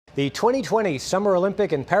The 2020 Summer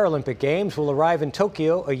Olympic and Paralympic Games will arrive in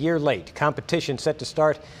Tokyo a year late. Competition set to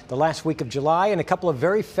start the last week of July, and a couple of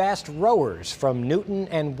very fast rowers from Newton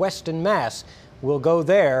and Weston, Mass. will go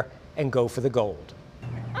there and go for the gold.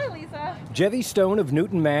 Hi, Lisa. Jevy Stone of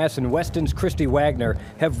Newton, Mass. and Weston's Christy Wagner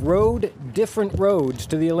have rowed different roads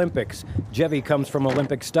to the Olympics. Jevy comes from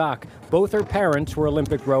Olympic stock. Both her parents were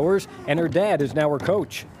Olympic rowers, and her dad is now her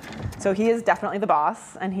coach. So he is definitely the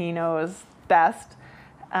boss, and he knows best.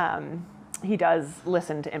 He does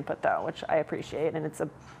listen to input, though, which I appreciate, and it's a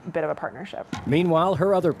bit of a partnership. Meanwhile,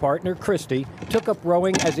 her other partner, Christy, took up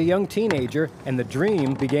rowing as a young teenager, and the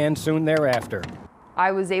dream began soon thereafter.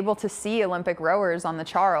 I was able to see Olympic rowers on the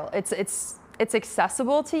Charles. It's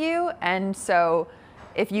accessible to you, and so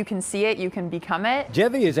if you can see it, you can become it.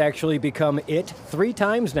 Jevy has actually become it 3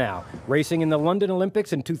 times now, racing in the London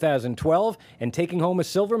Olympics in 2012 and taking home a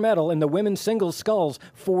silver medal in the women's singles sculls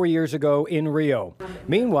 4 years ago in Rio.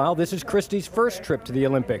 Meanwhile, this is Christy's first trip to the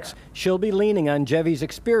Olympics. She'll be leaning on Jevy's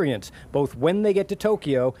experience, both when they get to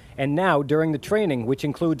Tokyo and now during the training, which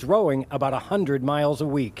includes rowing about 100 miles a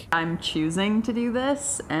week. I'm choosing to do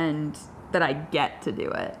this and that I get to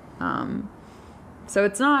do it. So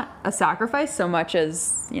it's not a sacrifice so much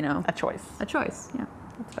as, you know, A choice. A choice, yeah.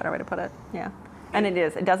 That's a better way to put it, yeah. And it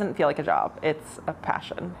is. It doesn't feel like a job. It's a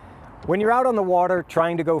passion. When you're out on the water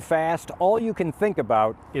trying to go fast, all you can think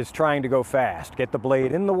about is trying to go fast. Get the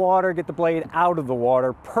blade in the water, get the blade out of the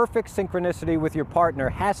water. Perfect synchronicity with your partner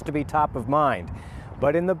has to be top of mind.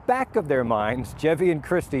 But in the back of their minds, Jevy and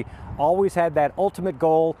Christy always had that ultimate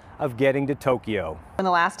goal of getting to Tokyo. In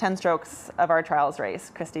the last 10 strokes of our trials race,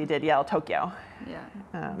 Christy did yell Tokyo.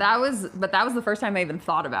 Yeah. That was the first time I even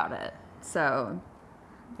thought about it. So,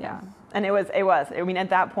 yeah. And it was. I mean, at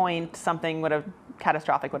that point, something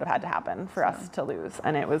catastrophic would have had to happen for us to lose.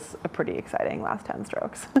 And it was a pretty exciting last 10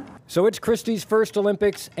 strokes. So it's Christy's first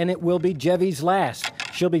Olympics, and it will be Jevy's last.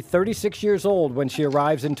 She'll be 36 years old when she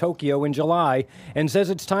arrives in Tokyo in July and says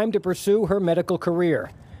it's time to pursue her medical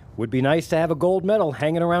career. Would be nice to have a gold medal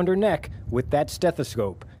hanging around her neck with that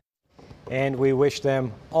stethoscope. And we wish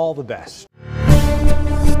them all the best.